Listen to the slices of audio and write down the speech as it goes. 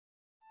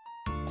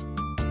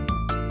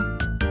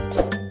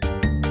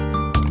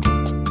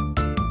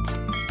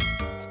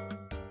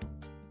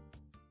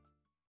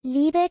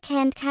Liebe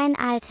kennt kein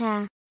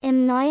Alter.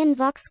 Im neuen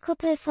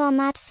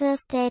Vox-Kuppel-Format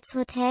First Dates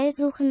Hotel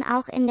suchen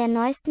auch in der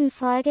neuesten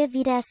Folge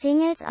wieder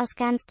Singles aus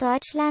ganz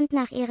Deutschland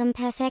nach ihrem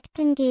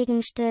perfekten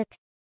Gegenstück.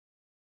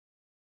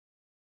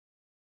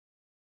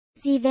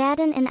 Sie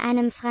werden in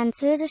einem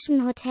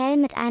französischen Hotel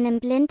mit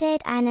einem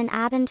Blinddate einen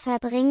Abend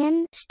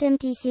verbringen.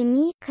 Stimmt die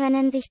Chemie,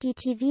 können sich die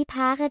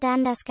TV-Paare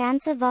dann das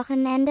ganze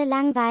Wochenende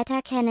lang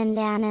weiter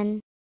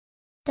kennenlernen.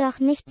 Doch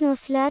nicht nur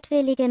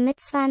flirtwillige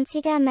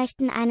Mitzwanziger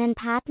möchten einen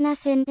Partner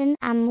finden.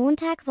 Am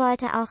Montag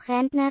wollte auch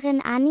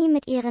Rentnerin Anni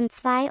mit ihren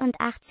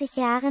 82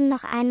 Jahren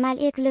noch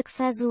einmal ihr Glück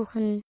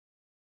versuchen.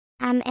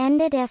 Am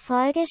Ende der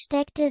Folge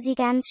steckte sie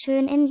ganz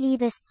schön in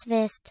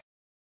Liebeszwist.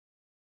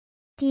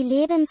 Die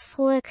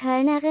lebensfrohe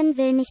Kölnerin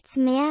will nichts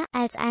mehr,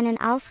 als einen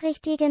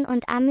aufrichtigen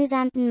und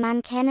amüsanten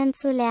Mann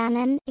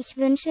kennenzulernen. Ich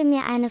wünsche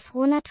mir eine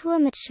Frohnatur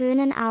mit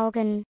schönen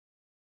Augen.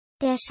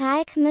 Der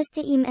Schalk müsste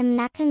ihm im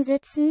Nacken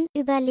sitzen,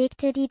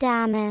 überlegte die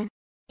Dame.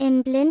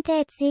 In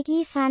Blinddate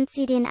Siggi fand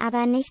sie den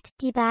aber nicht,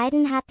 die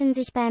beiden hatten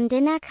sich beim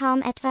Dinner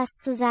kaum etwas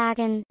zu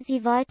sagen,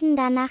 sie wollten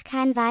danach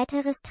kein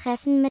weiteres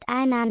Treffen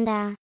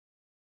miteinander.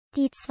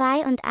 Die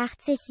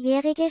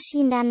 82-Jährige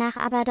schien danach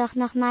aber doch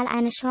nochmal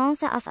eine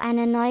Chance auf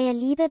eine neue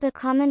Liebe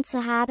bekommen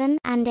zu haben.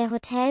 An der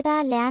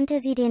Hotelbar lernte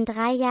sie den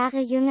 3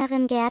 Jahre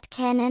jüngeren Gerd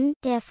kennen,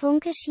 der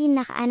Funke schien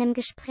nach einem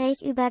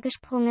Gespräch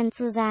übergesprungen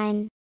zu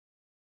sein.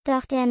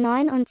 Doch der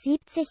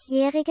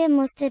 79-Jährige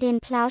musste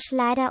den Plausch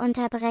leider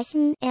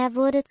unterbrechen, er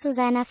wurde zu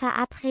seiner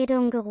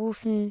Verabredung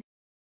gerufen.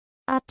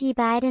 Ob die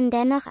beiden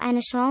dennoch eine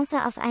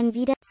Chance auf ein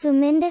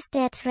zumindest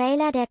der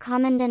Trailer der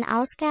kommenden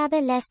Ausgabe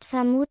lässt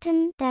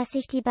vermuten, dass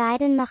sich die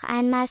beiden noch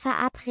einmal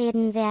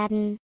verabreden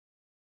werden.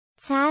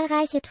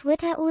 Zahlreiche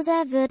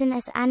Twitter-User würden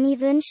es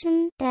Anni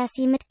wünschen, dass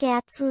sie mit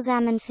Gerd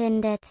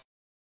zusammenfindet.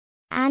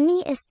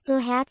 Anni ist so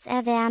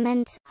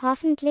herzerwärmend,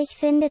 hoffentlich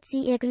findet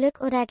sie ihr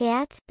Glück oder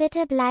Gerd,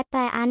 bitte bleib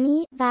bei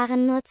Anni,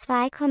 waren nur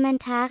 2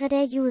 Kommentare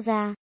der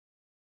User.